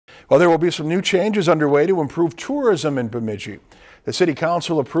Well, there will be some new changes underway to improve tourism in Bemidji. The City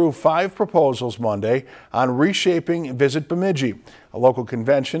Council approved 5 proposals Monday on Reshaping Visit Bemidji, a local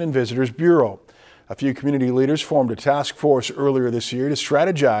convention and visitors bureau. A few community leaders formed a task force earlier this year to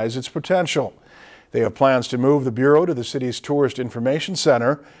strategize its potential. They have plans to move the bureau to the city's Tourist Information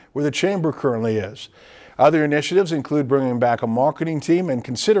Center, where the chamber currently is. Other initiatives include bringing back a marketing team and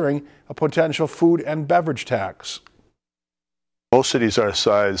considering a potential food and beverage tax. Most cities our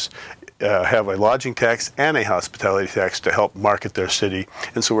size have a lodging tax and a hospitality tax to help market their city,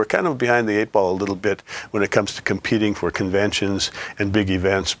 and so we're kind of behind the 8 ball a little bit when it comes to competing for conventions and big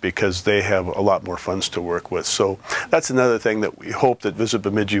events, because they have a lot more funds to work with. So that's another thing that we hope that Visit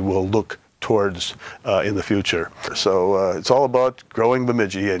Bemidji will look towards in the future. So it's all about growing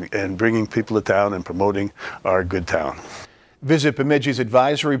Bemidji and bringing people to town and promoting our good town. Visit Bemidji's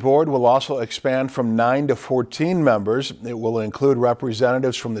advisory board will also expand from 9 to 14 members. It will include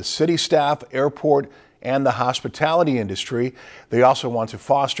representatives from the city staff, airport, and the hospitality industry. They also want to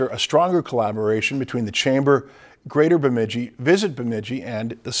foster a stronger collaboration between the Chamber, Greater Bemidji, Visit Bemidji,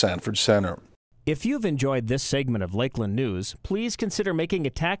 and the Sanford Center. If you've enjoyed this segment of Lakeland News, please consider making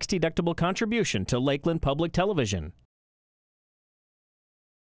a tax-deductible contribution to Lakeland Public Television.